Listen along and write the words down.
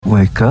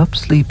Wake up,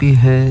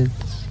 sleepyheads.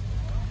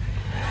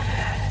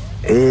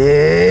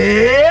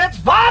 It's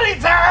party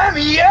time,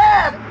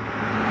 yeah!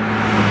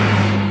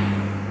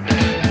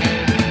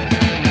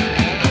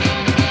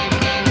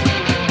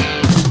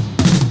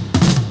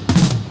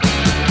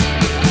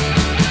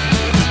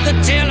 The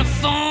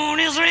telephone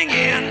is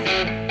ringing.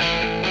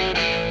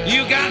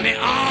 You got me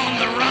on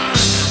the run.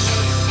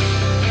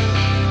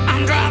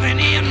 I'm driving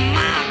in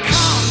my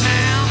car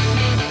now,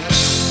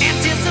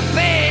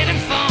 anticipating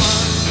fun.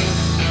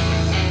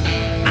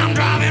 I'm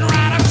driving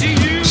right up to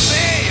you,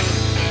 babe.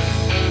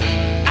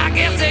 I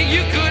guess that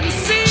you couldn't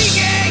see,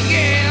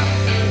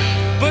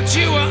 yeah. But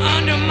you were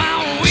under my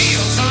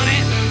wheels,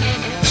 honey.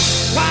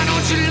 Why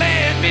don't you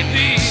let me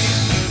be?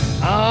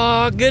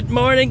 Oh, good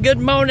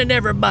morning,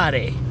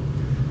 everybody.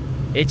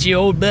 It's your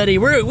old buddy.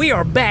 We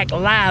are back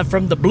live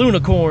from the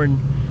Bluenicorn,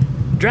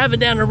 driving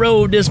down the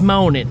road this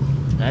morning.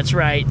 That's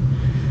right.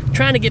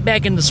 Trying to get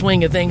back in the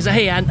swing of things.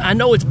 Hey, I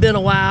know it's been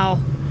a while,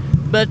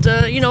 but,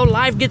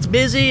 life gets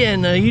busy,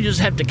 and you just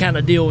have to kind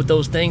of deal with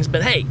those things.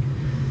 But, hey,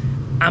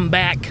 I'm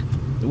back.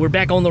 We're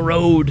back on the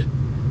road,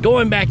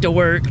 going back to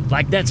work,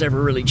 like that's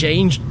ever really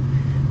changed.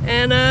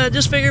 And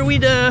just figure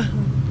we'd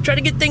try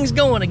to get things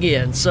going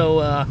again.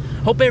 So,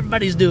 hope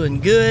everybody's doing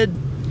good.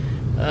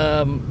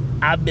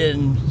 I've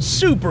been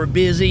super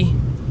busy,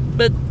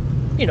 but,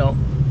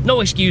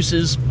 no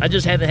excuses. I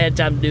just haven't had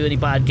time to do any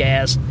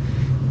podcasts.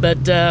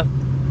 But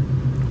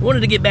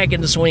wanted to get back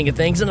in the swing of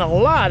things, and a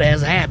lot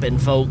has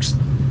happened, folks,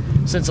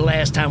 since the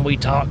last time we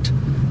talked.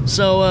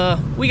 So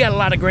we got a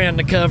lot of ground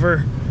to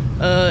cover.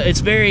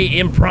 It's very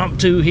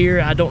impromptu here.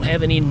 I don't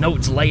have any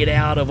notes laid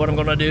out of what I'm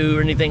going to do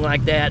or anything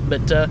like that,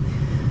 but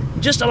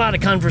just a lot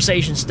of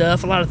conversation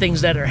stuff, a lot of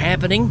things that are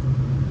happening.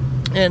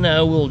 And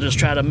we'll just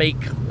try to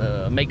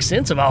make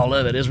sense of all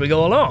of it as we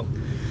go along.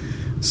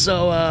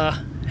 So,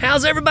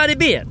 how's everybody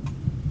been?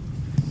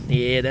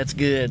 Yeah, that's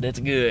good. That's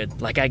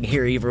good. Like I can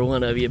hear either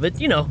one of you, but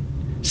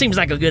seems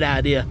like a good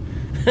idea.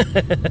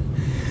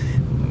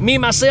 Me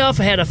and myself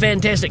had a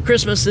fantastic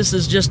Christmas. This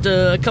is just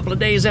a couple of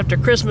days after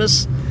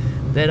Christmas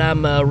that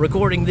I'm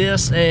recording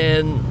this,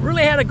 and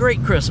really had a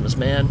great Christmas,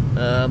 man.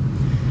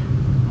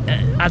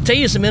 I'll tell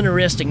you some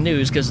interesting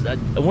news, because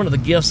one of the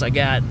gifts I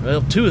got,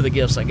 well, two of the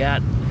gifts I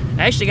got,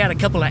 I actually got a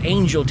couple of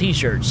Angel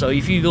t-shirts. So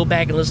if you go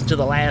back and listen to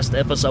the last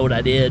episode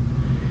I did,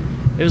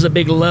 it was a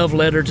big love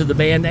letter to the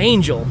band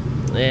Angel.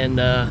 And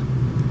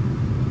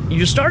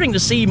you're starting to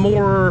see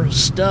more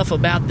stuff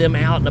about them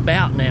out and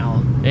about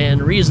now.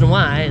 And the reason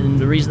why, and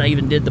the reason I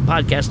even did the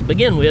podcast to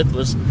begin with,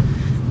 was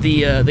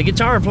the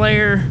guitar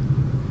player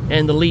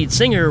and the lead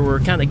singer were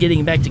kind of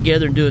getting back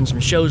together and doing some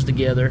shows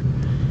together.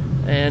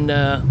 And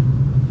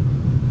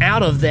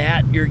out of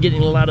that, you're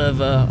getting a lot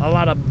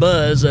of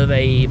buzz of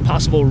a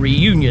possible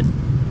reunion.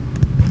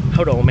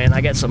 Hold on, man, I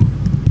got some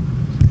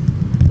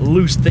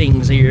loose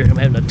things here I'm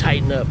having to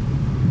tighten up.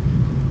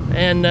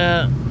 And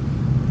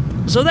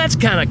so that's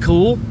kind of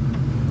cool.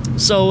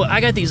 So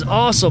I got these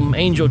awesome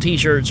Angel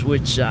t-shirts,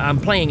 which I'm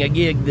playing a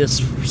gig this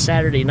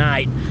Saturday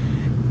night,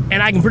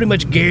 and I can pretty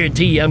much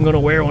guarantee I'm going to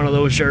wear one of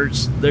those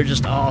shirts. They're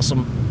just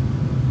awesome.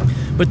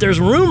 But there's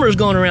rumors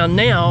going around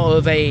now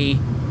of a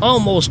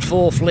almost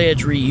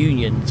full-fledged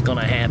reunion that's going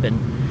to happen.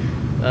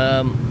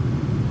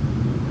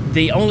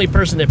 The only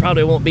person that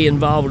probably won't be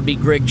involved would be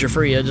Greg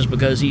Giuffria, just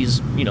because he's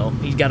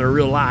got a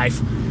real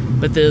life.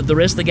 But the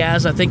rest of the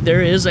guys, I think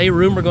there is a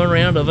rumor going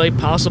around of a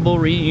possible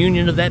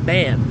reunion of that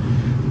band.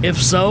 If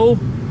so,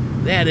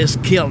 that is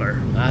killer.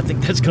 I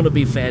think that's going to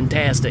be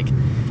fantastic.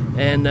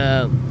 And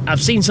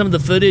I've seen some of the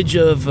footage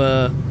of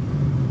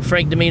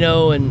Frank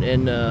Domino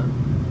and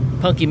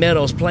Punky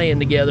Meadows playing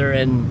together,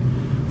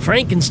 and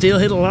Frank can still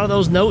hit a lot of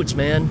those notes,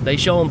 man. They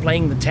show him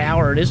playing the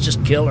tower, and it's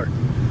just killer.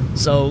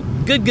 So,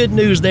 good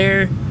news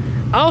there.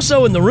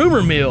 Also, in the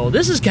rumor mill,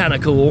 this is kind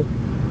of cool.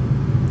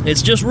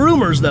 It's just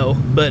rumors, though,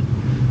 but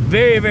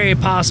very, very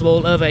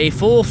possible of a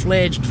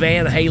full-fledged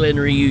Van Halen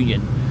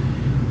reunion.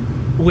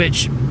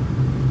 Which,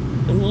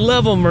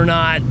 love them or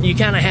not, you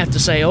kind of have to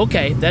say,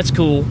 okay, that's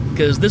cool,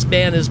 because this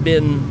band has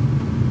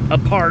been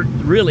apart,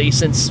 really,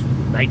 since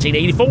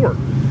 1984.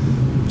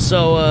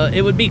 So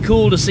it would be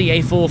cool to see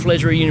a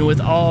full-fledged reunion with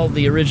all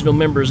the original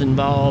members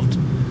involved.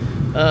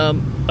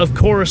 Of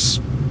course,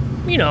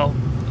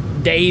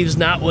 Dave's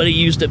not what he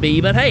used to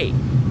be, but hey,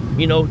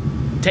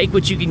 take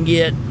what you can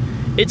get.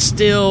 It's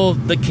still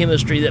the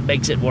chemistry that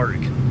makes it work.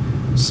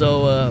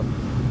 So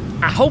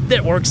I hope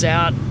that works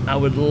out. I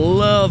would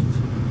love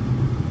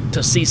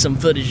to see some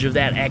footage of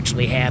that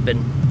actually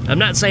happen. I'm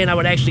not saying I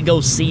would actually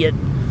go see it.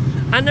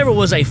 I never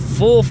was a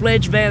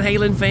full-fledged Van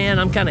Halen fan.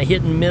 I'm kind of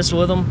hit and miss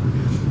with them.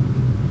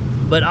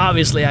 But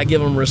obviously, I give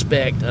them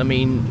respect. I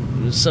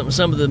mean,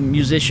 some of the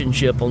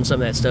musicianship on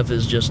some of that stuff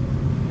is just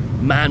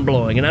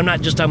mind-blowing. And I'm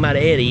not just talking about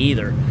Eddie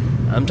either.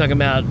 I'm talking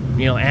about,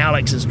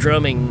 Alex's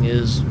drumming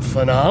is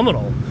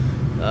phenomenal.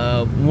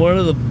 One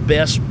of the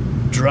best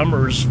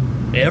drummers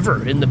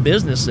ever in the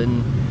business,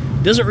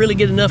 and doesn't really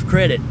get enough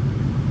credit.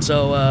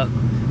 So,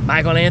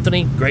 Michael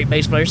Anthony, great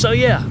bass player. So,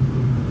 yeah,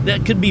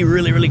 that could be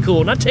really, really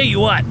cool. And I'll tell you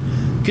what,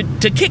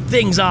 to kick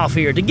things off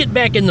here, to get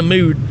back in the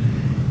mood,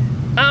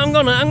 I'm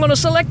gonna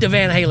select a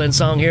Van Halen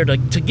song here to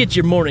get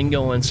your morning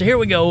going. So here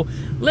we go.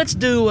 Let's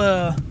do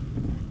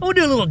we'll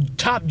do a little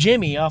Top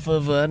Jimmy off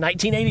of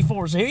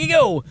 1984. So here you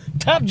go,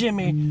 Top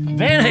Jimmy,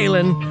 Van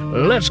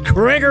Halen. Let's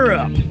crank her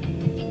up.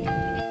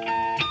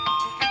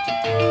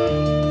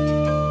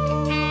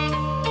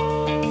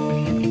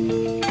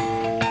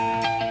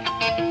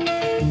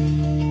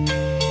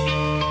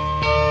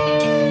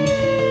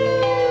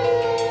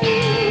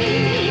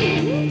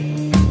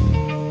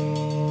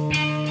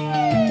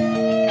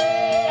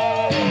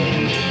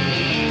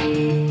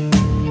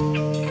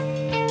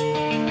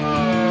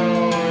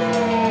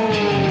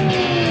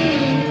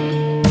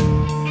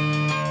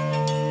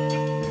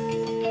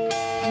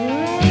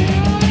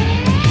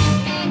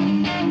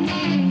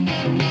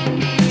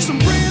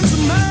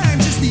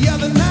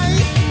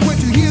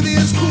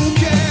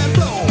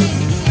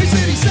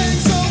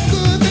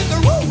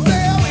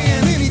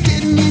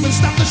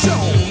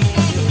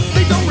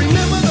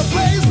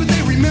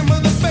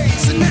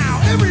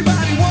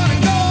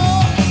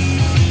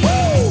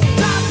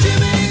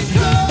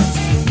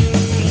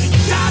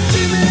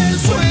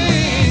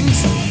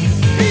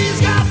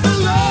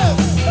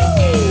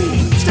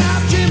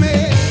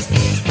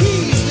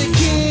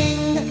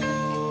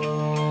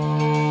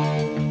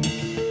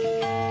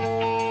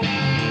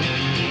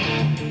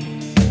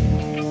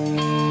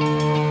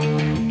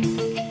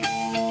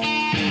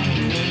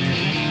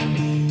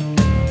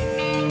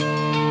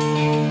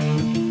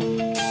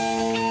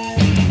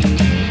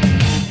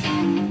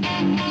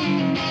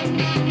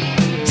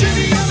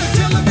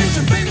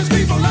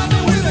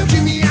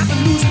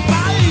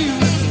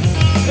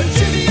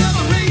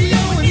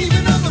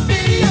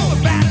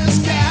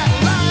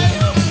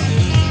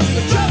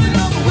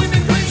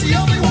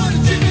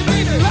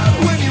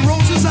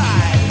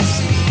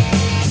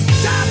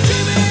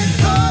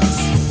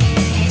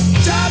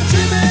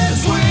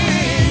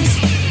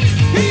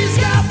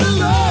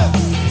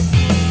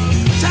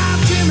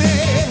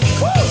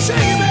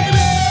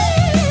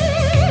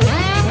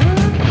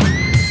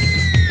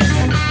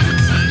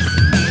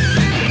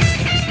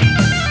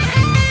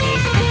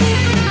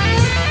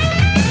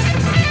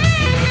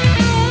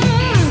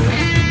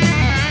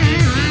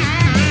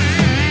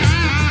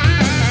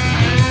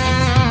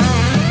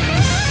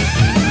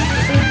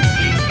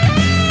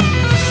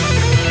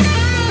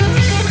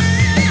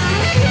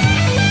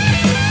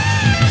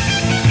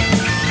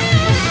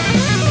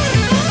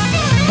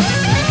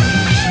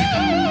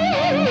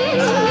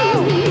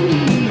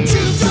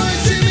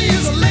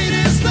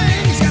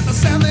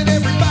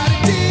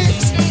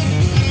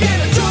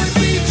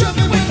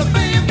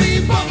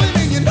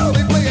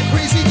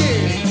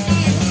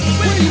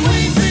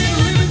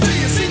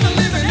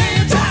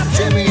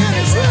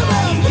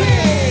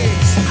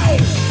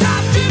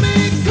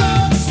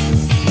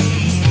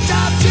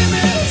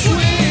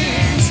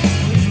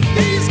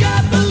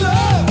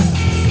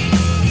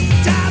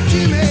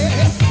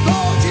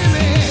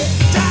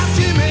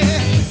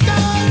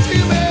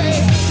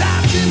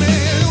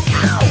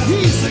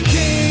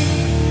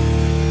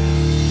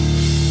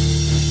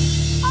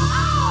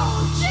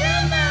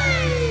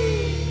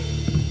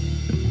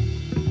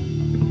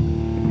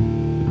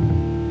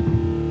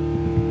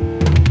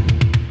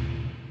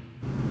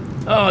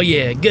 Oh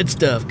yeah, good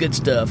stuff, good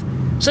stuff.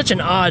 Such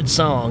an odd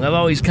song. I've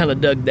always kind of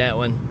dug that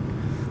one.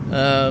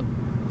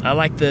 I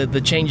like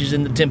the changes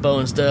in the tempo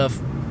and stuff.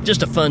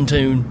 Just a fun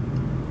tune.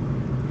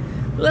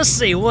 Let's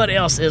see what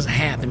else is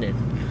happening.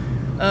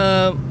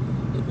 A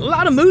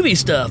lot of movie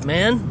stuff,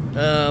 man.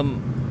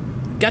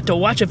 Got to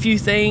watch a few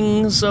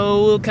things,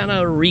 so we'll kind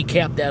of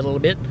recap that a little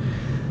bit.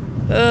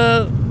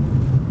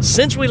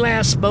 Since we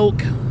last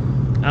spoke,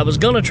 I was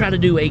going to try to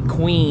do a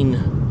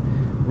Queen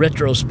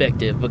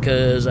retrospective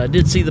because I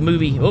did see the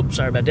movie. Oh,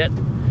 sorry about that.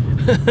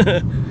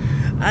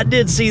 I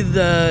did see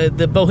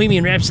the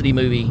Bohemian Rhapsody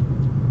movie,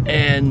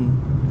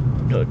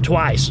 and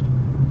twice.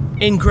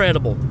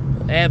 Incredible.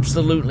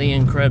 Absolutely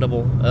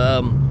incredible.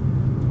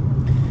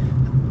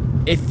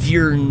 If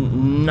you're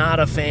not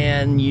a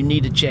fan, you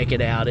need to check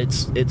it out.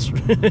 It's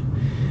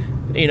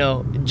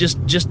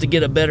just to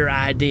get a better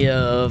idea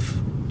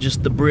of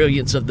just the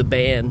brilliance of the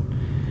band.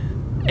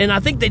 And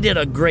I think they did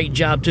a great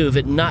job too of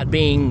it not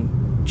being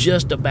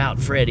just about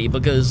Freddie,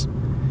 because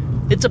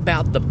it's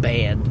about the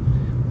band.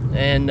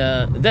 And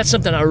that's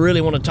something I really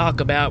want to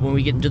talk about when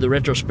we get into the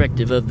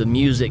retrospective of the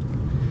music.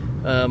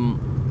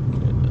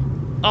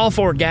 All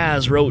four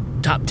guys wrote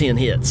top 10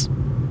 hits,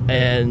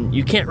 and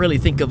you can't really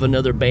think of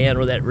another band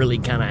where that really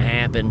kind of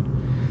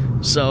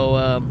happened.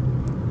 So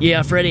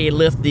yeah, Freddie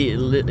lived the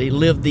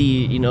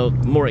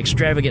more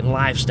extravagant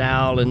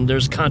lifestyle, and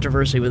there's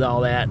controversy with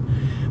all that.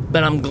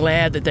 But I'm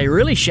glad that they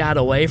really shied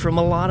away from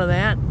a lot of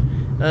that.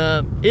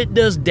 It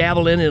does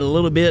dabble in it a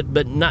little bit,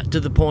 but not to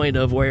the point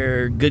of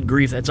where, good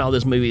grief, that's all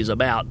this movie is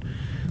about.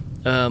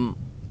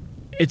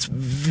 It's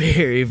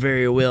very,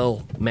 very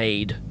well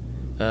made.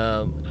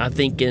 I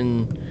think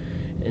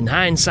in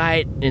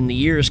hindsight, in the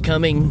years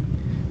coming,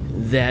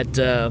 that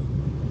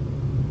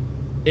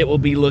it will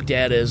be looked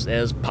at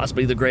as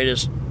possibly the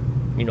greatest,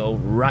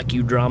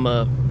 rock-you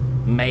drama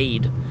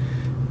made.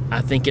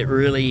 I think it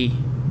really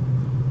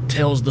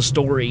tells the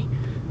story.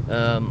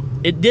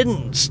 It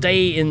didn't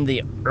stay in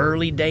the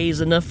early days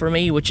enough for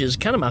me, which is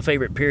kind of my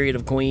favorite period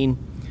of Queen.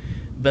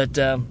 But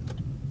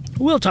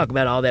we'll talk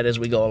about all that as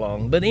we go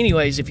along. But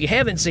anyways, if you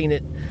haven't seen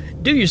it,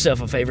 do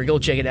yourself a favor, go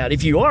check it out.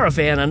 If you are a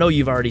fan, I know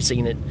you've already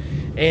seen it,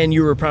 and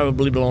you were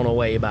probably blown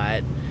away by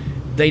it.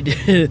 They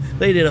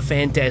did a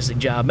fantastic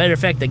job. Matter of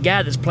fact, the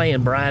guy that's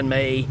playing Brian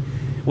May,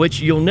 which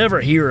you'll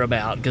never hear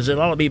about because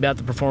it'll all be about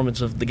the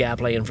performance of the guy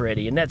playing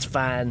Freddy, and that's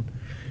fine.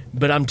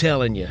 But I'm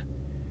telling you,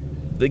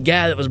 the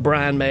guy that was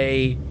Brian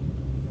May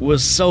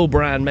was so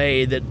Brian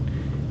May that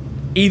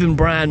even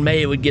Brian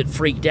May would get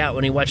freaked out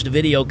when he watched the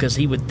video because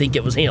he would think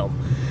it was him.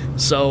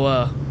 So,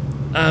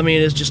 I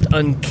mean, it's just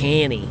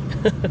uncanny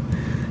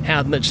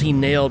how much he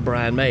nailed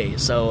Brian May.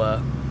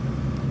 So,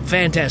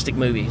 fantastic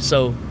movie.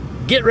 So,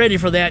 get ready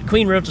for that.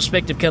 Queen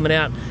Retrospective coming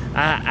out.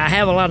 I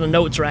have a lot of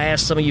notes where I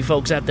asked some of you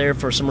folks out there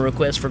for some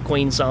requests for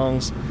Queen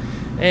songs.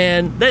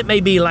 And that may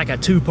be like a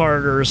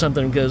two-parter or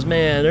something because,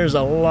 man, there's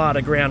a lot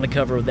of ground to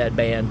cover with that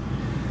band.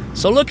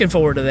 So looking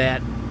forward to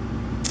that.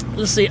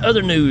 Let's see,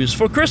 other news.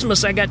 For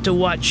Christmas, I got to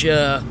watch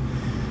the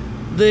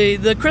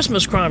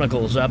Christmas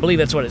Chronicles. I believe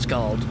that's what it's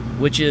called,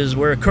 which is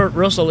where Kurt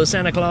Russell is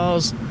Santa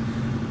Claus.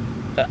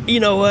 You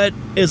know what?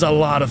 It's a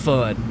lot of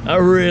fun. I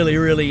really,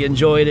 really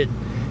enjoyed it.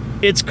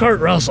 It's Kurt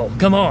Russell.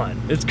 Come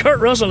on. It's Kurt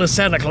Russell as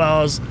Santa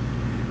Claus.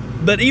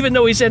 But even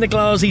though he's Santa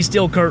Claus, he's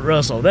still Kurt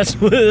Russell. That's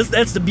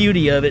the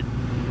beauty of it.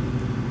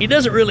 He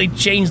doesn't really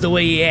change the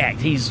way he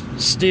acts. He's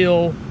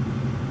still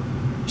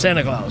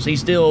Santa Claus.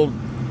 He's still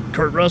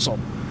Kurt Russell.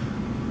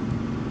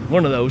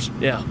 One of those,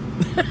 yeah.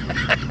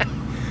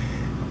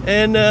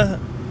 And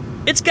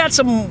it's got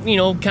some,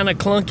 kind of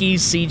clunky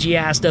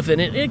CGI stuff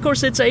in it. And of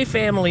course, it's a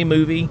family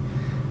movie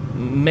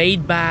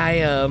made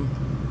by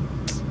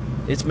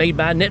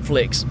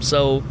Netflix.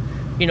 So,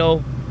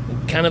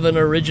 kind of an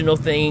original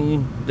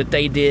thing that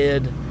they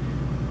did.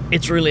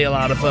 It's really a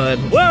lot of fun.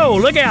 Whoa,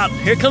 look out.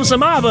 Here comes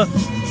some ABBA.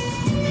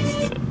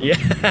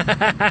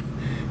 Yeah.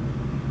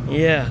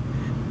 Yeah.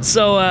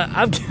 So,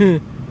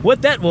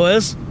 what that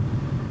was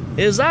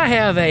is I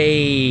have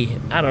a,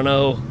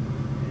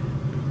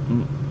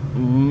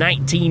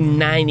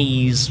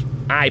 1990s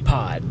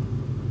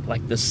iPod,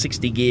 like the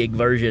 60 gig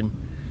version,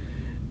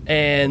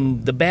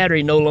 and the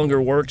battery no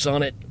longer works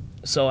on it,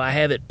 so I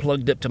have it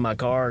plugged up to my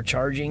car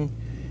charging,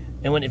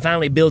 and when it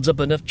finally builds up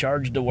enough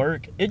charge to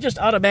work, it just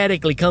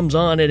automatically comes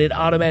on and it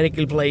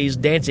automatically plays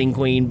Dancing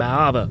Queen by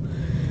ABBA.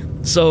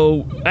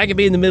 So I can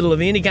be in the middle of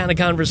any kind of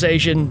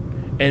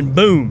conversation and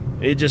boom,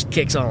 it just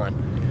kicks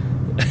on.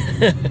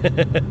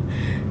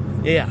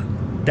 Yeah,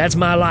 that's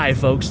my life,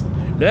 folks.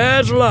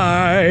 That's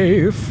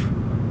life.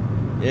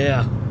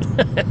 Yeah.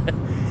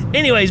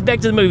 Anyways,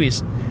 back to the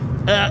movies.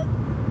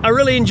 I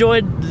really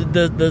enjoyed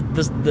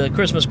the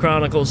Christmas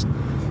Chronicles,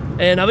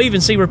 and I've even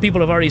seen where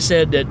people have already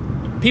said that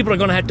people are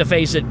going to have to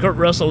face it. Kurt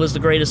Russell is the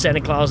greatest Santa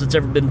Claus that's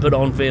ever been put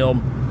on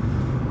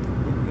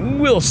film.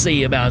 We'll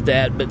see about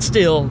that, but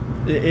still,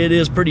 it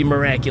is pretty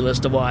miraculous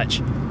to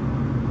watch.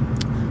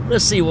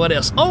 Let's see what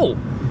else. Oh,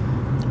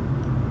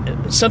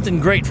 something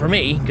great for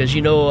me, because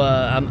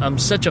I'm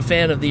such a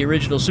fan of the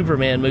original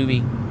Superman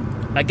movie.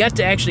 I got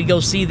to actually go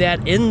see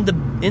that in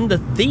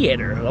the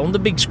theater on the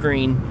big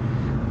screen.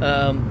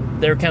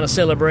 They're kind of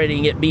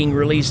celebrating it being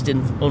released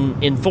in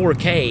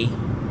 4K,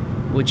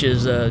 which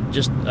is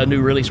just a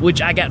new release,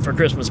 which I got for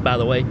Christmas, by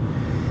the way.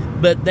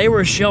 But they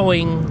were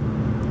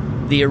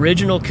showing the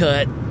original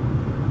cut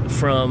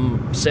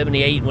from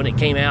 '78 when it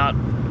came out,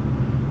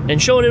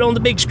 and showing it on the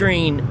big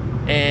screen,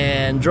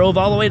 and drove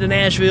all the way to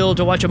Nashville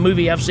to watch a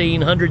movie I've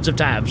seen hundreds of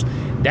times.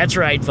 That's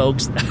right,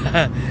 folks.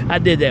 I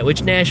did that,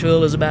 which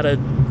Nashville is about a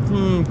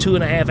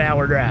 2.5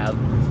 hour drive.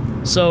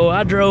 So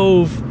I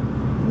drove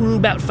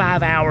about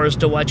 5 hours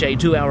to watch a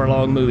 2 hour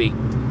long movie.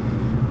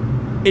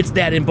 It's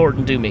that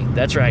important to me.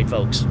 That's right,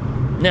 folks.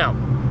 Now,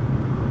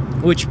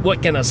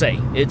 what can I say?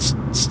 It's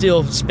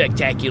still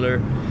spectacular.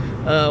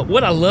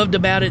 What I loved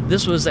about it,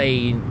 this was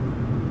a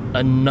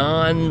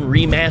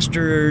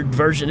non-remastered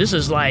version. This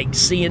is like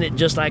seeing it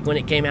just like when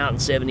it came out in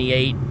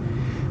 '78.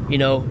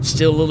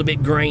 Still a little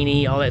bit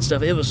grainy, all that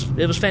stuff. It was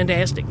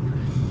fantastic.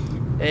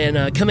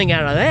 And coming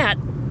out of that,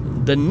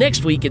 the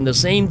next week in the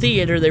same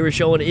theater, they were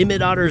showing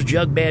Emmett Otter's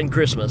Jug Band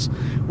Christmas,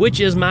 which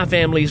is my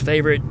family's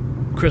favorite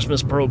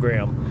Christmas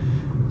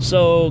program.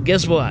 So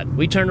guess what?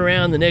 We turned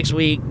around the next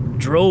week,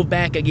 drove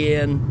back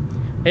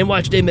again, and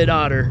watched Emmett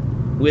Otter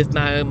with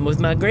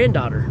my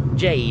granddaughter,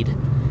 Jade,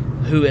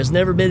 who has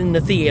never been in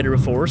the theater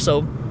before.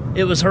 So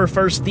it was her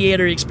first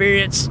theater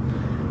experience,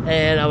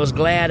 and I was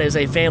glad as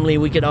a family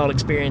we could all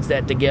experience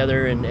that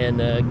together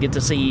and get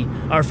to see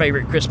our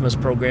favorite Christmas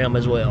program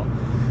as well.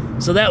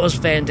 So that was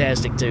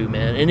fantastic too,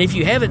 man. And if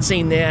you haven't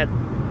seen that,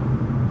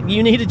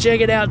 you need to check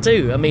it out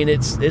too. I mean,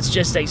 it's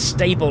just a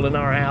staple in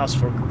our house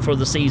for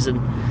the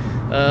season.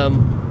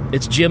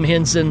 It's Jim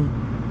Henson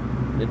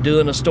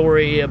doing a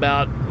story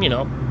about,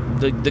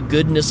 the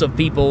goodness of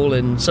people,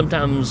 and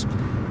sometimes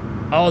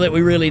all that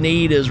we really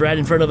need is right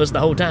in front of us the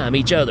whole time,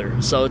 each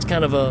other. So it's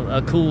kind of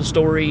a cool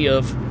story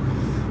of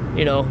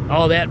you know,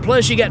 all that.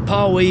 Plus, you got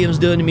Paul Williams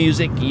doing the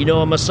music. You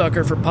know, I'm a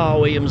sucker for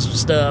Paul Williams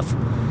stuff.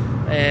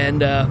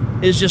 And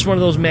it's just one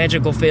of those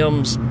magical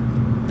films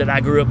that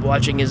I grew up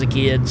watching as a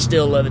kid.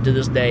 Still love it to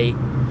this day.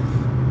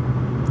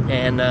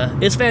 And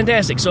it's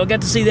fantastic. So I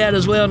got to see that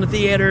as well in the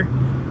theater.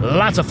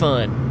 Lots of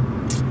fun.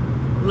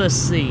 Let's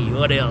see,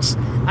 what else?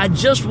 I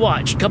just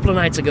watched, a couple of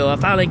nights ago, I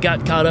finally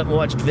got caught up and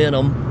watched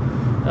Venom.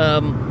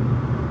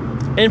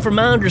 And from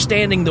my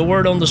understanding, the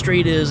word on the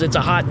street is it's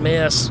a hot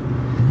mess.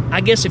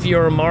 I guess if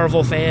you're a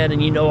Marvel fan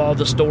and you know all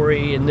the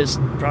story, and this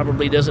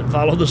probably doesn't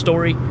follow the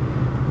story,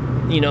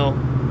 you know,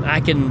 I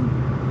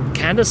can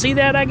kind of see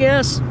that, I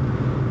guess.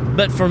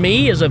 But for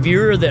me, as a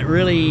viewer that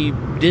really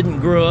didn't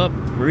grow up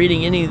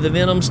reading any of the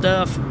Venom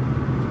stuff,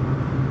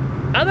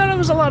 I thought it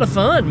was a lot of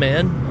fun,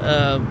 man.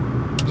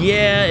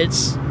 Yeah,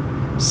 it's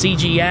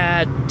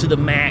CGI to the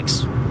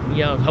max.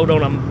 You know, hold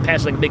on, I'm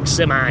passing a big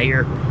semi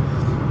here.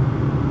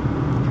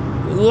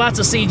 Lots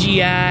of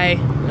CGI.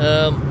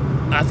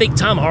 I think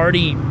Tom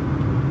Hardy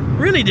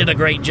really did a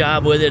great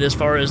job with it as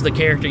far as the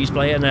character he's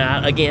playing.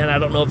 Again, I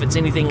don't know if it's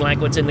anything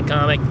like what's in the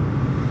comic.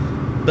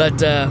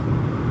 But, I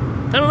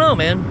don't know,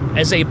 man.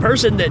 As a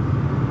person that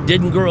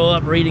didn't grow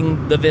up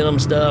reading the Venom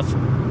stuff,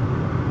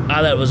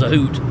 I thought it was a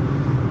hoot.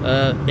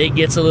 It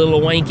gets a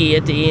little wanky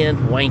at the end.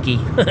 Wanky.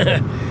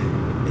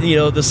 You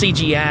know, the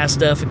CGI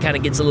stuff, it kind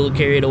of gets a little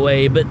carried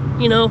away. But,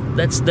 you know,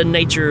 that's the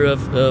nature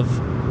of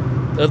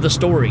the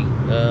story.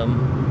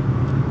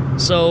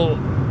 So,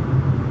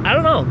 I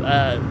don't know.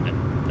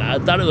 I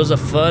thought it was a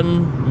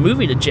fun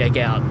movie to check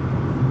out.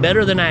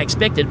 Better than I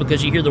expected,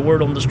 because you hear the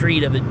word on the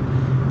street of it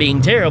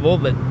being terrible,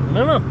 but I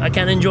don't know. I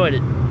kind of enjoyed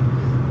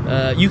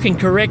it. You can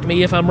correct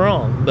me if I'm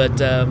wrong, but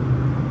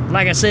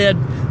like I said,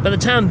 by the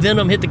time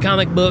Venom hit the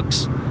comic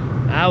books,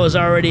 I was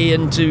already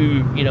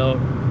into, you know,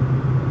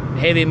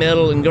 heavy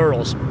metal and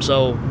girls.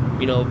 So,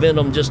 you know,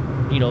 Venom just,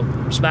 you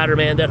know,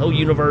 Spider-Man, that whole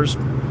universe,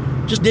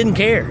 just didn't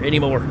care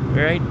anymore,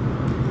 right?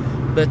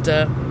 But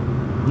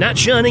not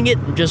shunning it,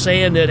 I'm just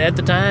saying that at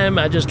the time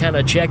I just kind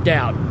of checked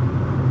out.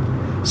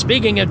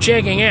 Speaking of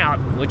checking out,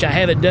 which I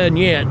haven't done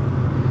yet,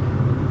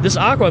 this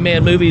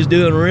Aquaman movie is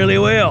doing really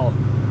well.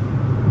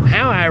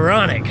 How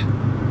ironic.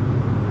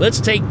 Let's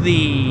take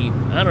the,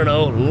 I don't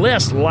know,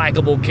 less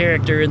likable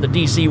character in the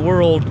DC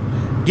world,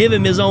 give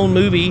him his own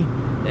movie,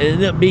 and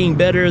end up being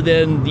better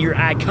than your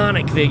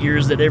iconic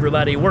figures that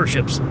everybody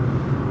worships.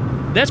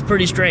 That's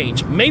pretty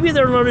strange. Maybe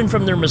they're learning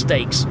from their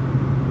mistakes.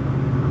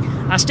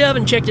 I still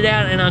haven't checked it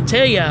out, and I'll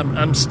tell you,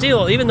 I'm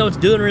still, even though it's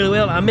doing really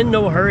well, I'm in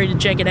no hurry to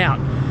check it out.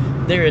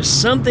 There is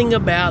something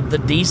about the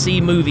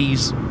DC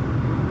movies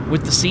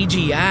with the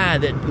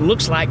CGI that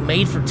looks like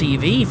made for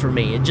TV for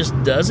me. It just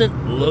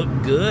doesn't look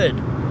good.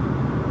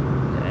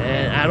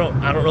 And I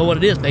don't know what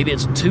it is. Maybe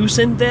it's too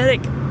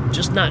synthetic.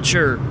 Just not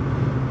sure.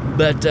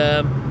 But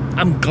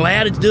I'm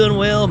glad it's doing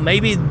well.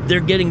 Maybe they're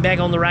getting back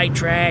on the right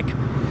track.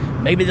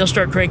 Maybe they'll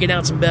start cranking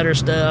out some better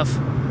stuff.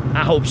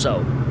 I hope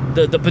so.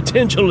 The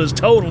potential is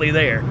totally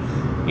there.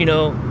 You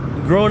know,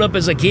 growing up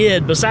as a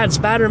kid, besides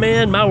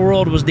Spider-Man, my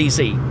world was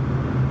DC.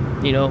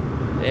 You know,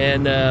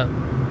 and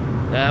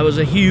I was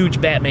a huge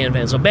Batman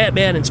fan. So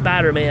Batman and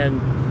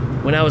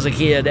Spider-Man, when I was a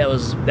kid, that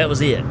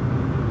was it.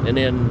 And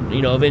then,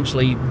 you know,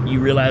 eventually you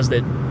realize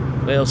that,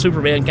 well,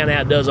 Superman kind of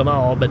outdoes them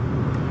all, but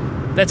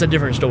that's a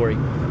different story.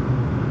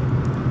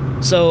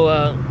 So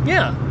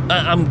yeah,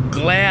 I'm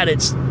glad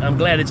it's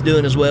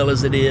doing as well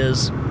as it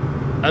is.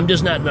 I'm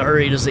just not in a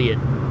hurry to see it.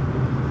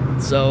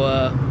 So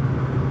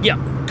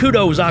yeah,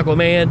 kudos,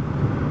 Aquaman.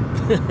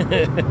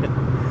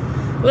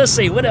 Let's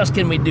see, what else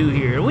can we do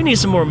here? We need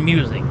some more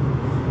music.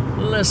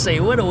 Let's see,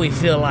 what do we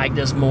feel like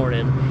this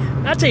morning?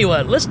 I'll tell you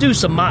what, let's do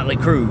some Motley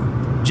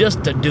Crue,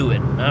 just to do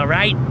it, all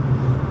right?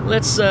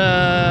 Let's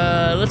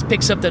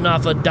pick something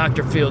off of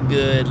Dr.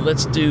 Feelgood.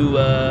 Let's do,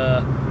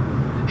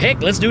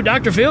 let's do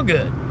Dr.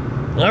 Feelgood.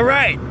 All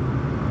right,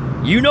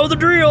 you know the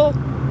drill.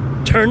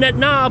 Turn that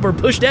knob or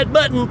push that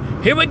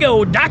button. Here we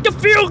go, Dr.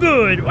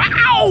 Feelgood.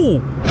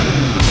 Wow!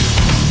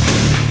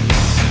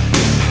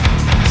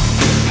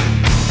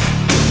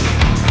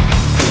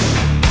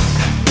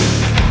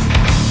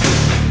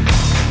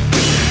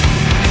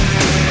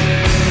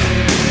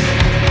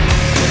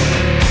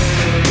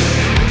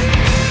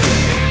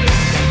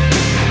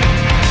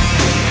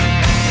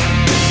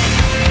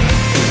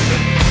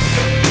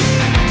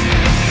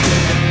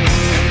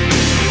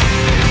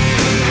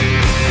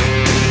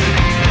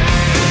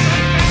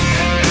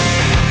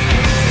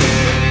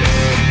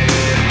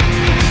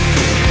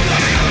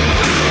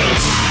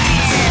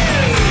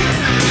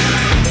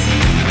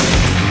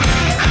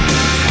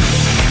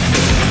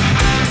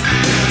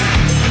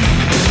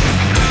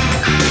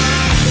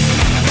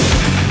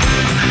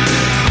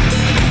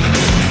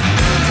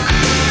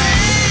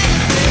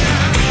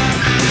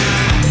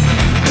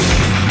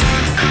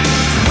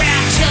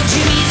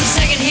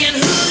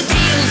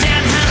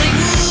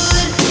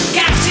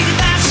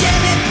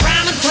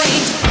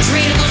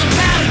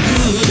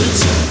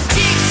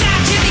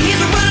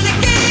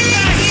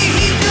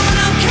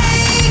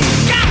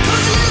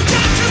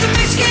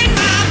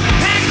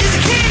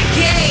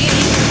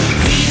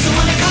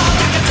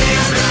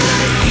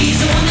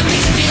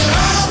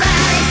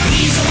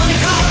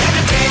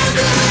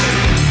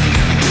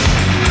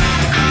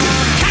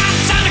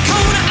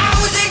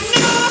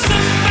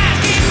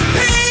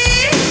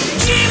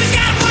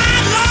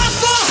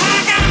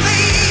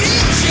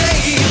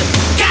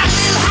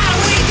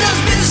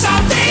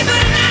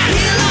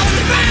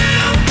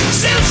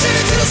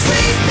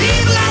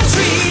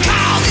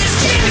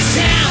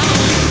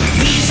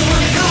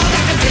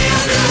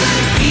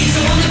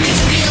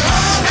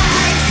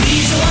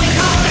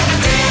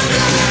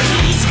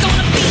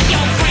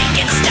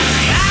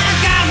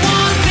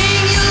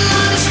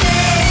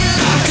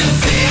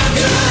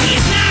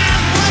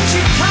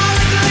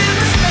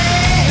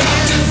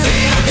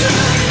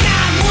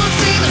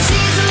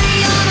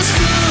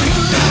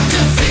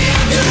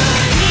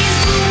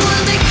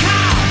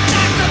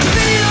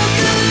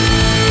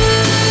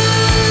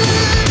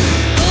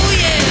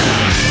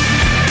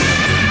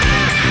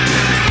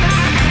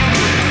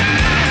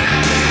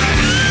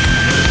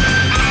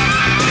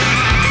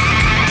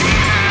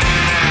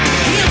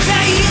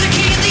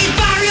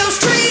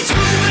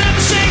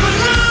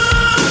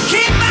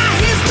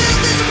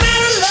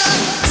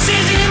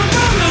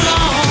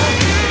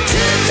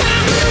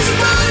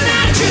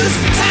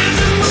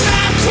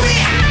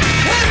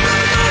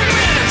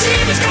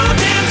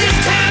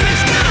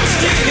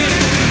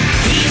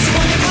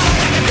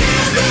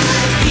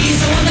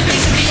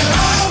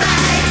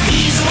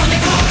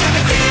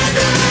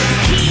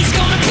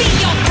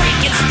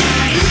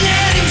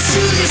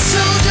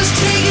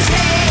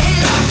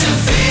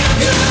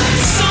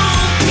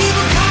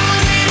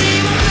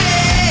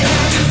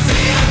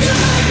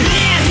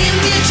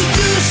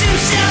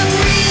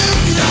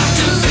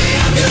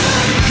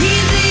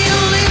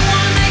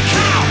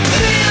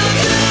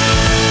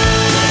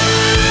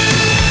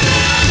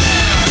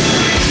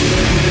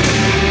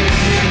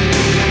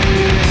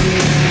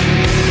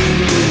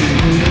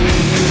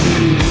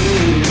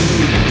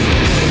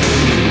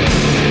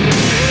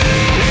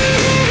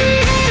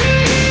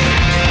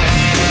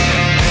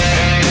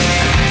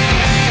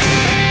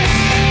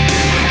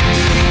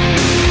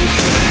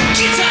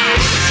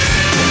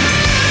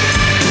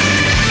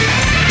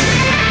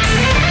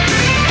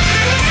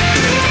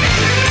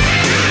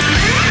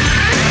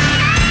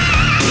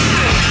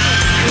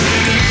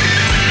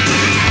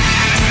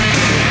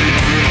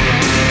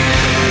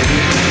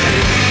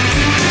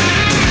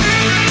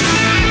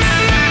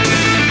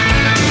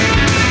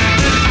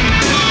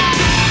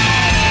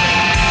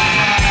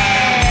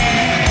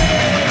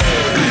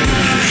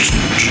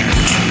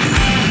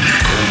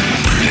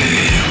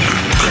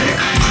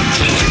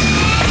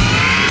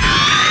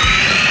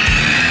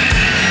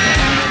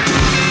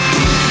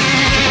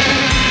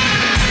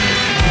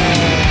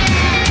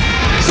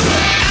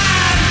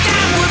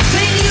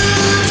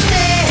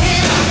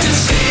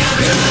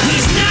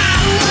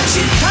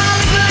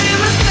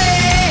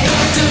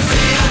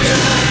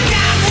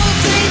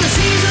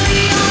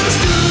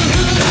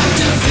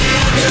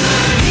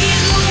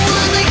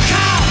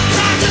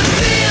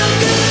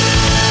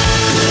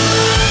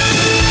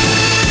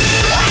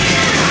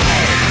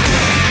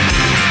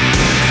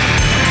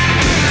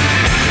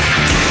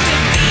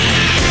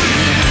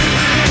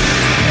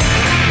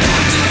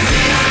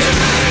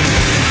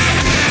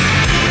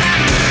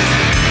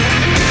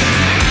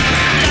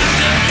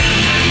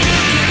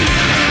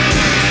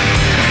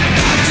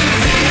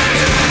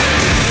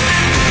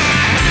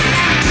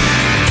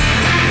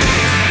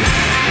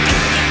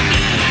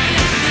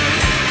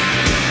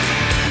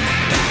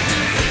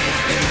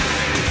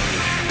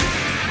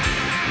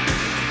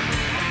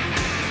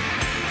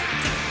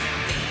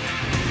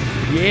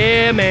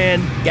 Yeah,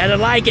 man. Gotta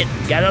like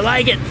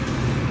it.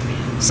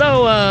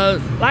 So,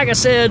 like I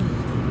said,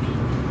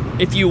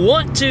 if you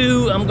want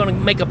to, I'm going to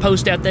make a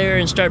post out there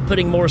and start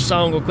putting more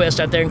song requests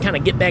out there and kind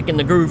of get back in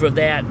the groove of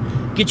that,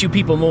 get you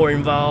people more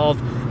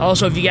involved.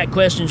 Also, if you got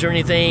questions or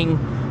anything,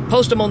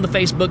 post them on the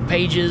Facebook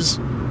pages.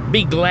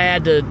 Be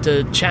glad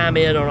to chime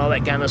in on all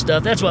that kind of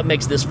stuff. That's what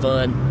makes this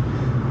fun.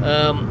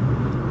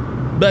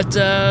 But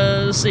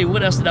let's see,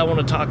 what else did I want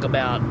to talk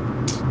about?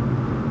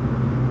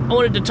 I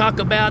wanted to talk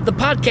about the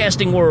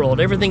podcasting world,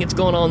 everything that's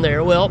going on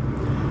there. Well,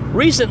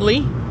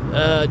 recently,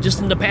 just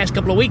in the past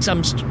couple of weeks,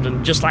 I'm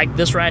just like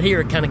this right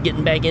here, kind of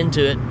getting back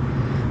into it.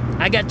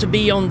 I got to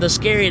be on the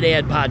Scary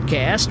Dad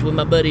podcast with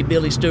my buddy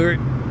Billy Stewart.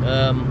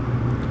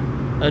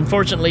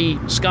 Unfortunately,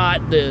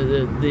 Scott,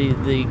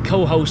 the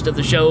co-host of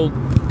the show,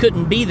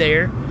 couldn't be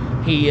there.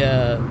 He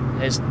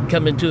has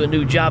come into a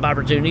new job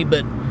opportunity.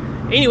 But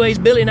anyways,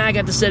 Billy and I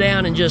got to sit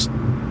down and just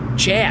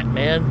chat,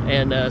 man.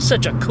 And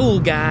such a cool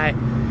guy.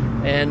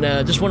 And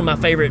just one of my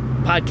favorite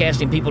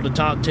podcasting people to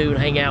talk to and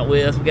hang out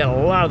with. We got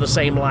a lot of the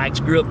same likes,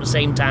 grew up in the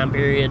same time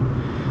period.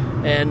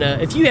 And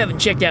if you haven't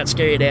checked out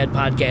Scary Dad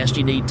podcast,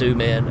 you need to,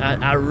 man.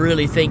 I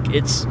really think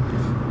it's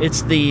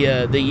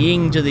the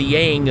yin to the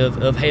yang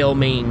of Hail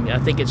Ming. I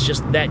think it's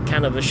just that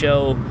kind of a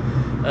show.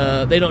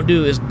 They don't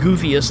do as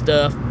goofy as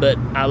stuff, but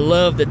I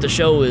love that the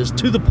show is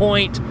to the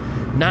point,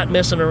 not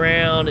messing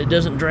around. It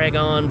doesn't drag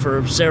on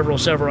for several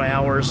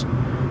hours.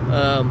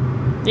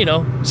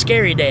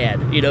 Scary Dad.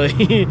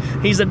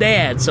 He's a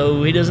dad,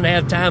 so he doesn't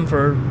have time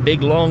for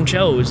big, long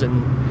shows.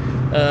 And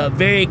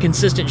very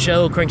consistent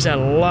show, cranks out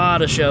a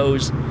lot of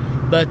shows.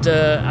 But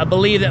I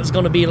believe that's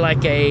going to be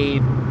like a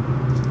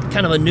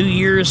kind of a New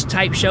Year's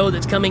type show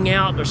that's coming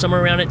out or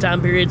somewhere around that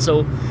time period.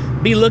 So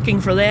be looking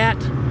for that.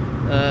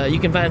 You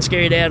can find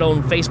Scary Dad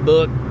on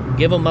Facebook.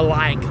 Give him a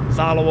like.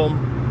 Follow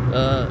him.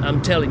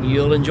 I'm telling you,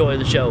 you'll enjoy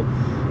the show.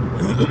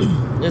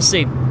 Let's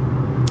see.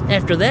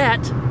 After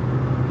that,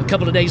 a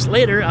couple of days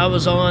later, I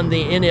was on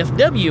the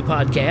NFW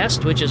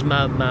podcast, which is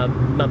my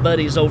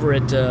buddies over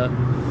at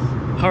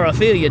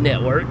Horophilia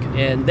Network,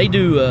 and they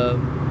do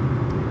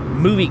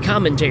movie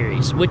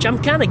commentaries, which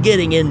I'm kind of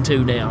getting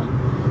into now.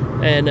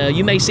 And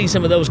you may see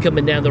some of those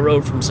coming down the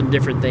road from some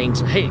different things.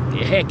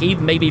 Heck,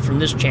 even maybe from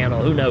this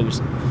channel, who knows.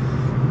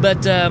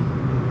 But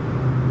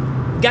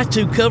got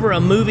to cover a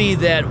movie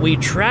that we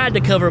tried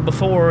to cover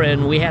before,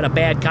 and we had a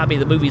bad copy of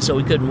the movie, so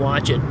we couldn't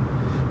watch it.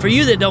 For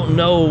you that don't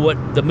know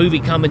what the movie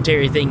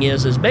commentary thing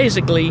is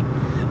basically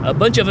a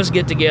bunch of us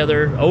get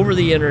together over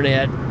the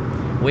internet.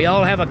 We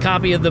all have a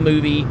copy of the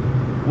movie.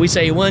 We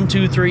say 1,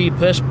 2, 3,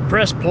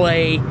 press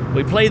play.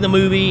 We play the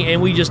movie,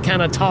 and we just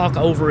kind of talk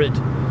over it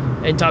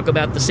and talk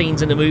about the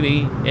scenes in the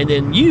movie. And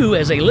then you,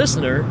 as a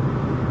listener,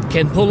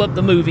 can pull up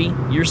the movie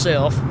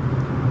yourself,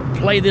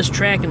 play this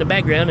track in the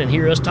background, and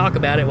hear us talk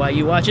about it while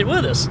you watch it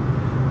with us.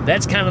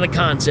 That's kind of the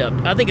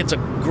concept. I think it's a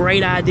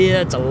great idea.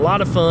 It's a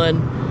lot of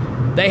fun.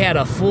 They had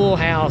a full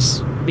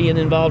house being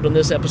involved in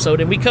this episode,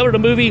 and we covered a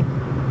movie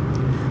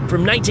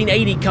from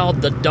 1980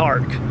 called The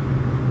Dark.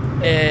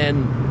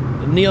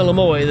 And Neil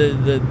Lemoy,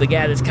 the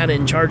guy that's kind of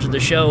in charge of the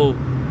show,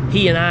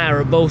 he and I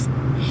are both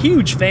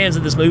huge fans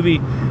of this movie,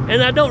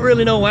 and I don't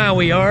really know why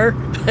we are,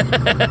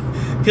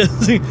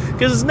 because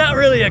it's not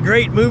really a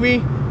great movie,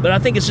 but I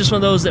think it's just one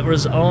of those that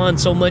was on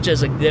so much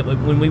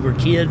when we were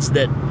kids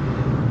that,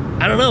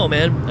 I don't know,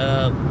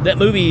 man. That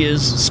movie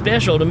is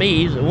special to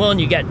me. One,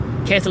 you got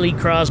Kathy Lee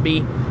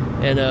Crosby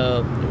and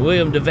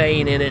William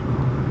Devane in it.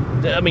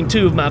 I mean,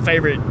 two of my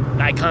favorite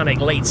iconic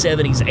late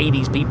 70s,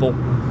 80s people.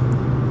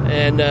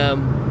 And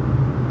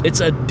it's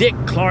a Dick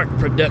Clark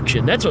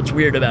production. That's what's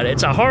weird about it.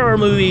 It's a horror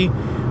movie,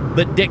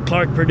 but Dick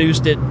Clark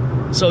produced it.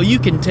 So you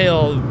can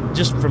tell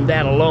just from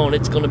that alone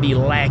it's going to be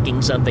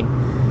lacking something.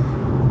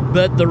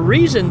 But the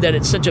reason that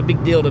it's such a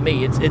big deal to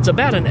me, it's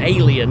about an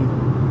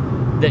alien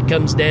that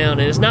comes down,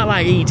 and it's not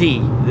like E.T.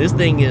 This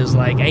thing is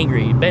like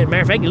angry. Matter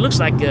of fact, it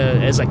looks like,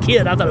 as a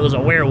kid, I thought it was a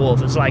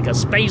werewolf. It's like a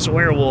space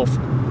werewolf,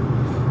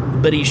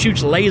 but he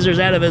shoots lasers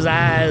out of his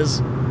eyes.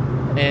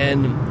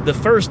 And the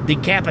first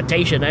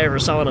decapitation I ever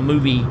saw in a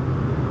movie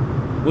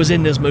was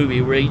in this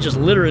movie, where he just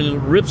literally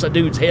rips a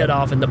dude's head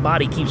off and the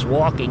body keeps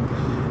walking,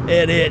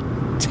 and it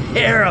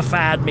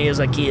terrified me as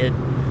a kid.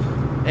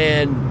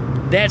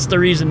 And that's the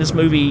reason this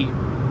movie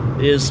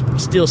is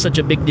still such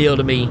a big deal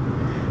to me.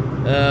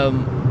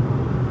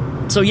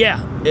 So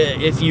yeah,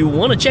 if you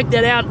want to check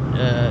that out,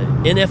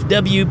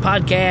 NFW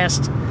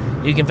podcast,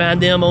 you can find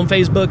them on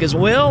Facebook as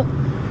well.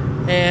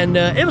 And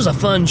it was a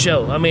fun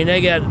show. I mean,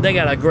 they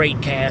got a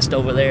great cast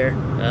over there.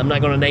 I'm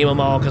not going to name them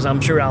all because I'm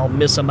sure I'll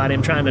miss somebody.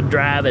 I'm trying to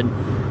drive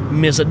and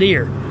miss a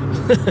deer.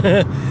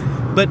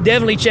 But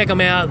definitely check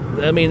them out.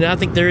 I mean, I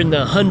think they're in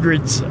the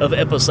hundreds of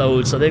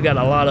episodes, so they've got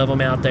a lot of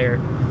them out there.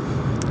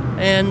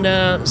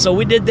 And so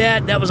we did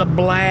that. That was a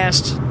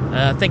blast.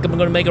 I think I'm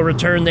going to make a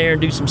return there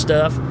and do some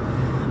stuff.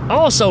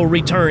 Also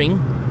returning,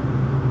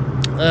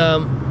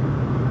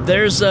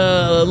 there's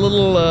a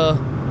little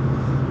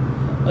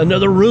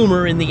another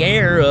rumor in the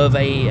air of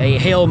a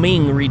Hail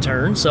Ming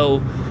return. So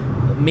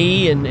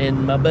me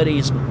and my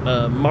buddies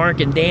Mark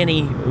and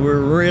Danny were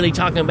really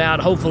talking about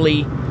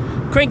hopefully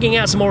cranking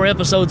out some more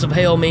episodes of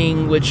Hail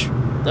Ming, which,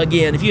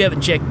 again, if you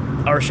haven't checked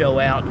our show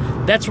out,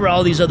 that's where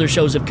all these other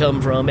shows have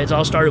come from. It's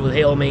all started with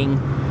Hail Ming.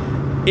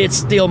 It's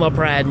still my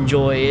pride and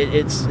joy.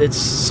 It's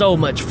so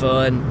much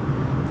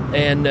fun,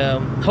 and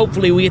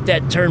hopefully we get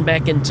that turned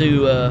back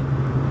into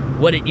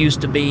what it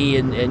used to be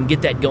and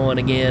get that going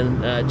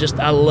again.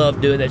 I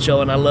love doing that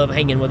show, and I love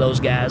hanging with those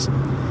guys.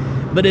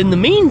 But in the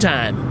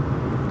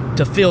meantime,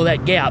 to fill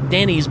that gap,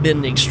 Danny's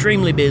been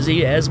extremely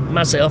busy, as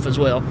myself as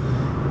well.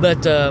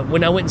 But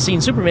when I went and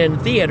seen Superman in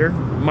the theater,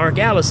 Mark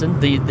Allison,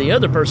 the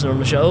other person on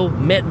the show,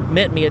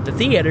 met me at the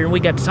theater, and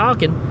we got to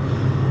talking.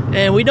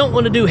 And we don't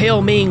want to do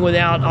Hail Ming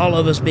without all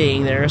of us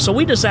being there, so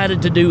we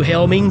decided to do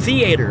Hail Ming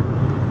Theater.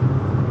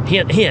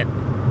 Hint, hint.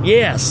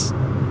 Yes,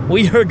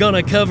 we are going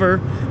to cover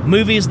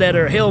movies that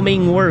are Hail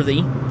Ming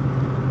worthy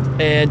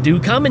and do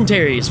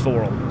commentaries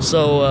for them.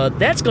 So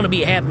that's going to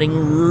be happening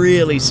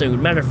really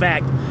soon. Matter of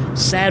fact,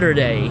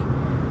 Saturday,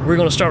 we're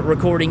going to start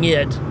recording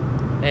it.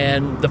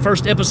 And the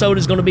first episode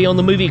is going to be on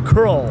the movie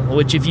Krull,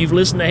 which, if you've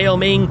listened to Hail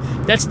Ming,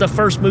 that's the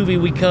first movie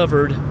we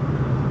covered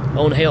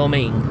on Hail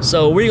Ming.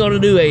 So we're going to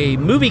do a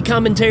movie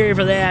commentary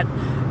for that,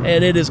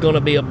 and it is going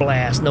to be a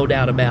blast, no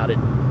doubt about it.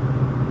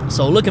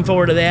 So looking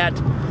forward to that.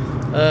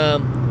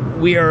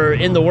 We are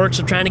in the works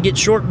of trying to get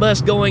Short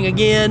Bus going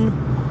again.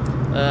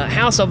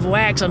 House of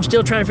Wax, I'm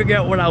still trying to figure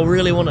out what I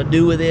really want to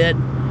do with it.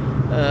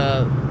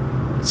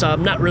 So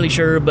I'm not really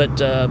sure,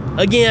 but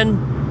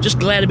again, just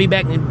glad to be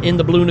back in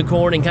the Blue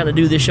Unicorn and kind of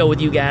do this show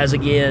with you guys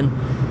again.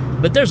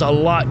 But there's a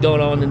lot going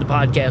on in the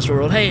podcast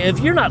world. Hey, if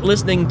you're not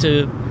listening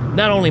to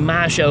not only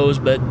my shows,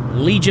 but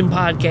Legion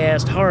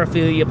Podcast,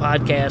 Horrorphilia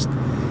Podcast,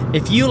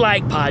 if you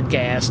like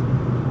podcasts,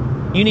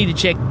 you need to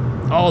check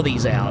all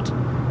these out.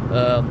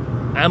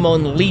 I'm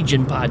on the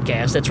Legion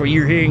Podcast. That's where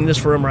you're hearing this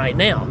from right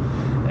now.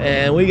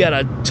 And we got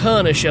a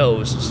ton of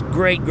shows.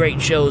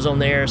 Great shows on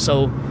there.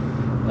 So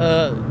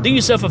do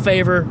yourself a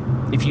favor.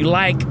 If you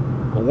like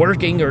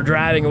working or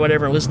driving or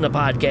whatever and listen to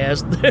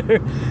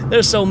podcasts,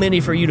 there's so many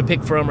for you to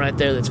pick from right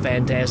there. That's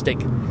fantastic.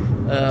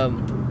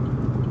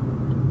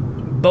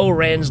 Bo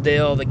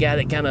Ransdale, the guy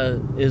that kind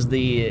of is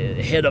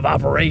the head of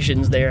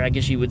operations there, I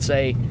guess you would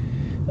say,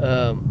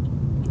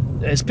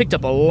 has picked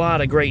up a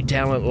lot of great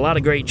talent, a lot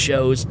of great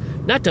shows.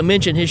 Not to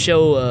mention his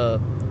show,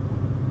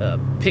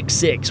 Pick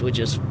Six, which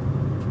is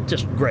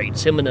just great.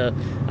 It's him and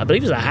I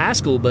believe it's a high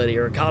school buddy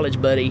or a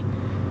college buddy.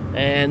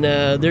 And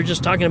they're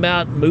just talking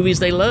about movies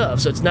they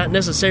love. So it's not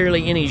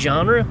necessarily any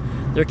genre.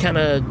 They're kind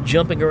of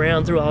jumping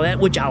around through all that,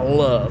 which I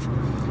love.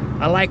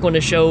 I like when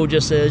the show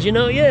just says,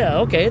 yeah,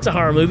 okay, it's a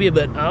horror movie,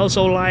 but I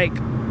also like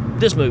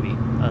this movie.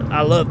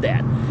 I love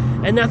that.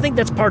 And I think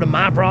that's part of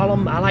my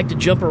problem. I like to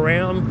jump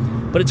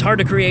around, but it's hard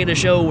to create a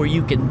show where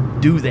you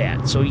can do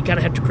that. So you kind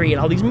of have to create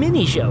all these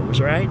mini shows,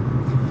 right?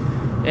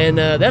 And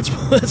that's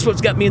what's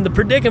got me in the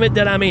predicament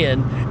that I'm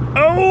in.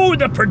 Oh,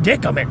 the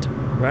predicament,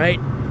 right?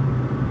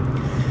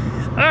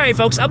 All right,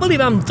 folks, I believe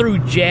I'm through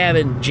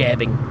gabbing,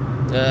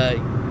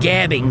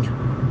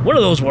 one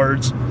of those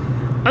words.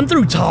 I'm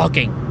through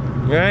talking,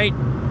 right?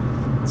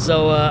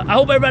 So I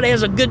hope everybody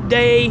has a good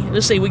day.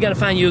 Let's see, we got to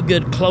find you a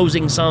good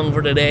closing song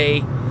for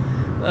today.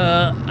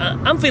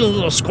 I'm feeling a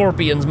little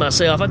Scorpions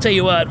myself. I tell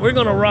you what, we're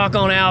going to rock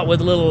on out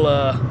with a little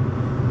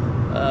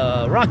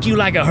Rock You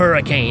Like a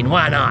Hurricane.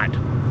 Why not?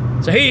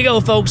 So here you go,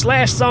 folks.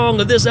 Last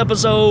song of this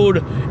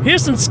episode.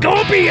 Here's some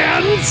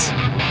Scorpions.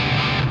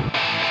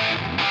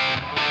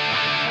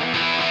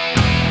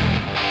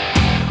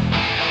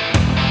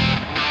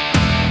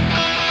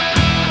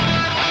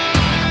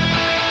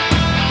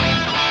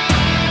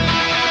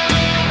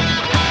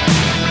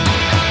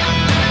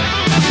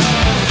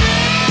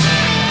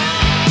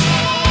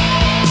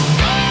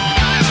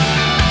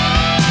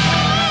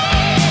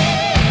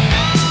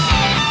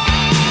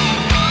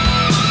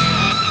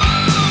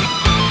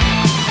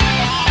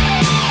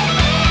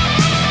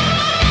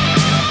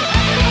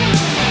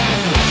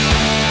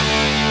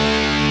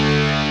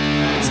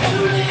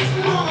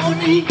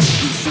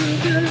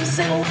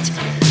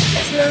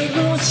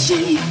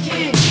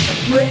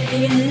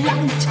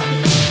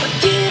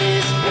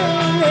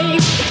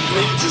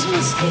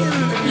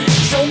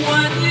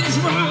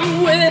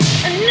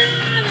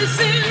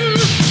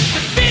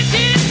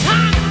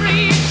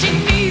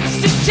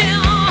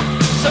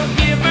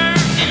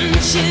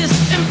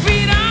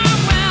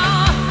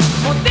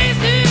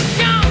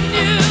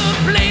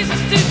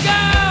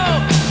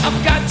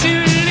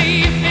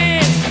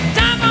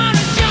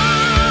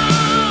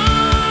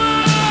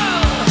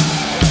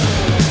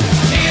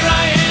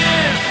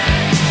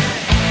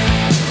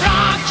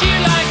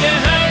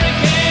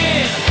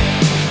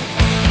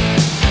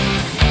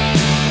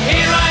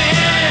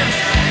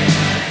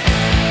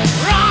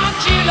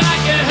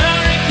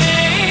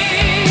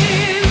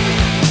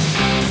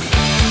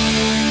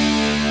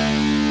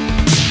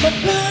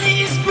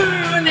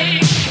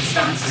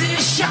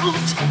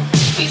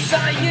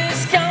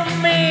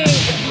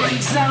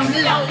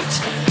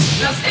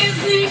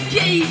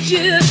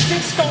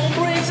 And storm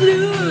breaks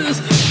loose.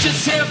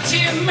 Just help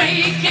to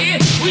make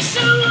it. We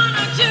still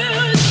wanna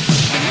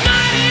choose.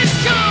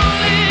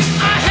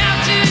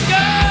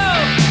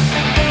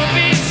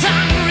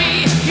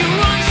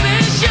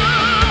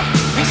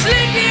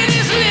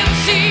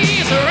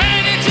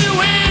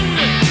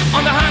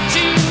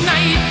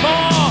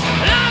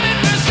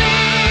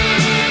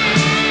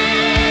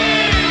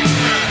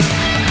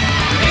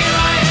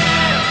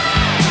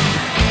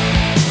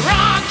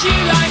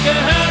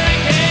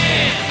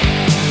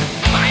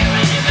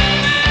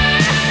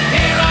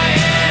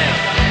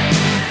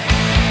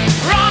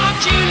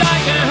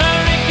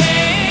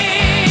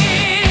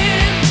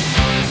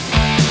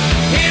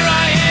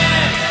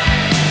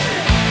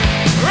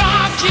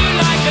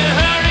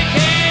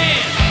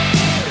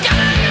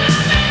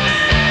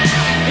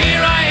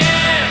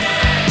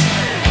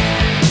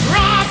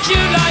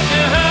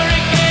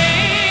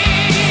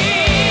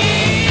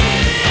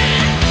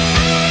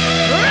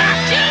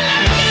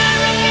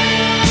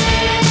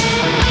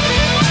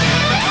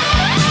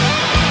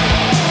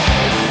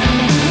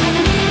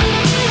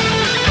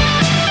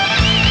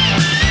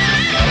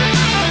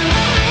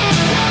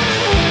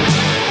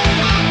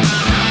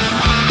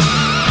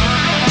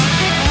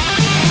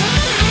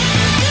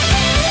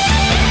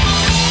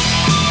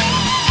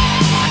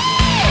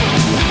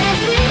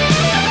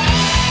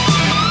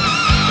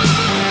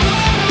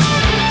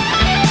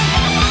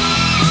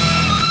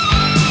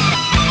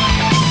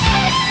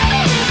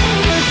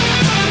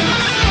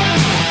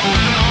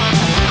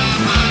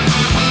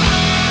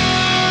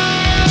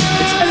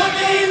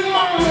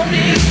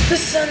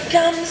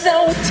 comes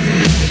out.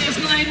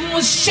 Last night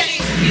was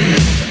shaking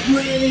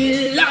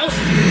really loud.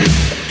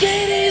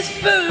 Get his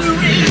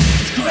buried,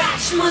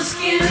 scratch my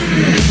skin.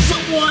 So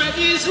what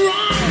is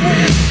wrong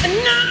with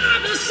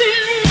another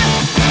sin?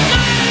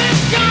 Night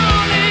is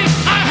calling,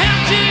 I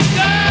have to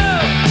go.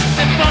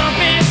 The bump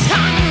is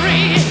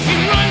hungry, he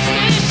runs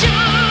the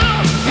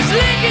show. He's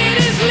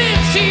licking his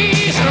lips,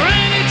 he's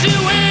ready to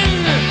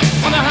win.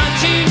 On the hunt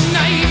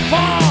tonight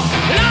for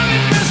love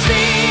and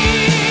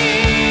prestige.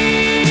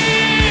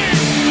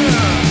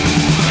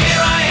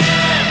 Here I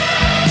am,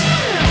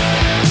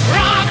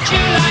 rock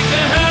you like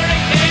a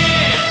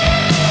hurricane.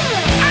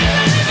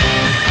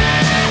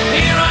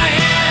 Here I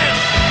am,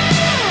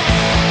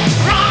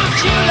 rock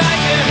you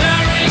like a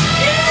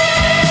hurricane.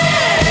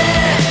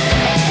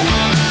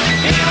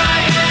 Here I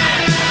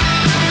am,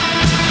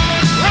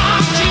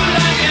 rock you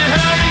like a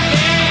hurricane.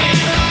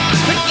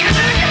 Here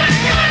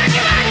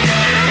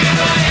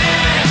I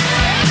am,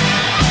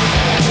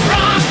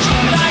 rock you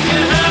like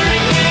a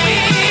hurricane.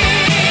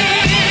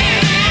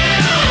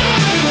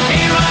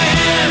 Here I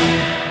am.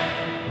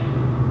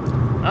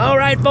 All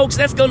right, folks,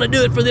 that's going to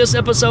do it for this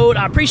episode.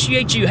 I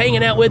appreciate you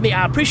hanging out with me.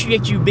 I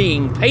appreciate you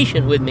being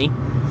patient with me.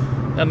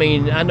 I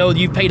mean, I know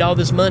you've paid all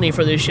this money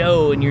for this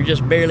show and you're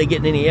just barely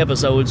getting any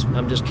episodes.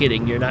 I'm just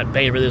kidding. You're not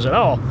paying for this at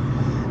all.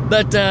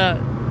 But,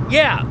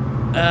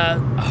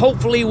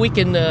 hopefully we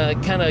can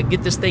kind of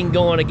get this thing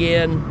going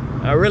again.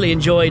 I really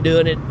enjoy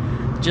doing it.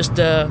 Just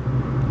got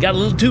a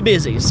little too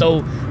busy.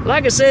 So,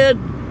 like I said,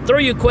 throw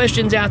your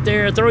questions out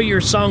there. Throw your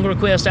song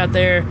requests out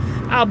there.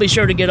 I'll be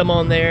sure to get them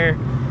on there.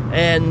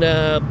 And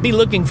be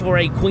looking for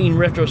a Queen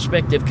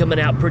retrospective coming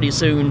out pretty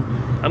soon.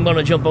 I'm going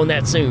to jump on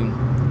that soon.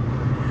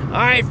 All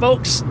right,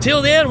 folks.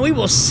 Till then, we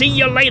will see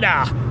you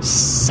later.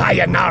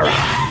 Sayonara.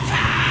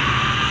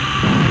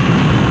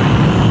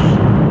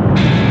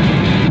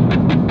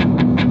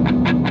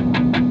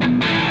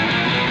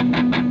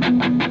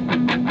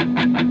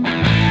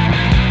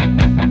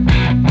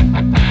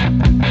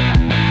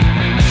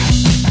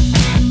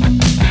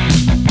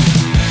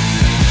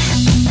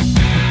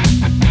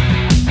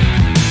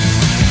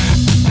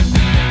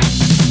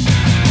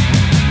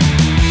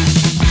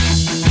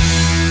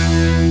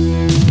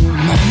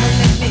 Mama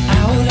let me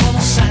out on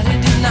a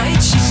Saturday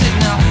night. She said,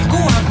 now go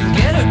out and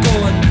get her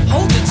going.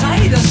 Hold her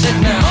tight. I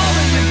said, now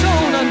Mama, you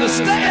don't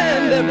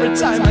understand. Every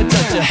time I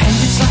touch her hand,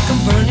 it's like I'm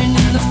burning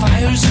in the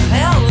fires of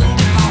hell. And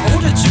if I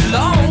hold her too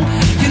long,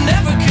 you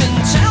never can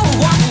tell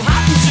what will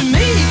happen to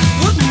me.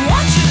 Wouldn't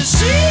want you to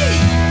see.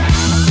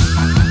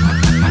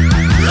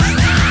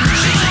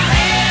 She's a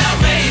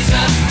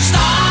hellraiser,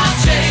 star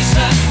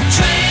chaser,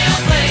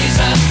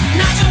 trailblazer,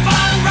 natural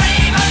born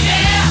raver,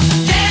 yeah,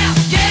 yeah,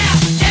 yeah,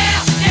 yeah,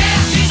 yeah.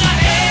 She's a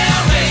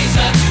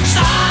hellraiser,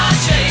 star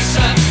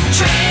chaser,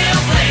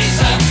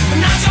 trailblazer,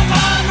 natural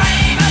born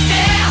raver,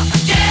 yeah,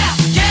 yeah,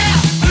 yeah.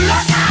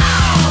 Look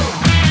out!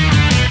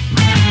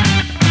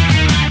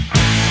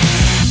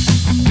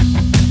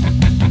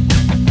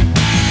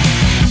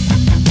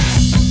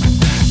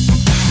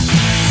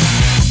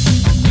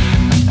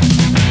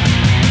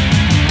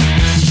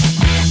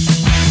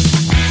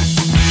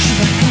 She's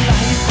like a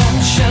live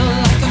bombshell,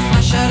 like a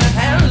flash out of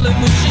hell. And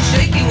when she's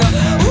shaking up,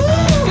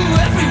 ooh,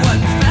 everyone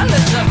fell.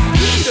 It's a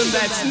freedom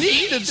that's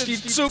needed. She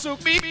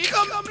took me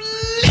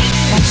completely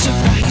by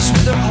surprise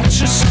with her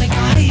ultrasonic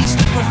eyes.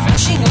 The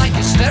perfection like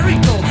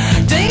hysterical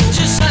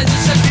danger signs.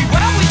 It's a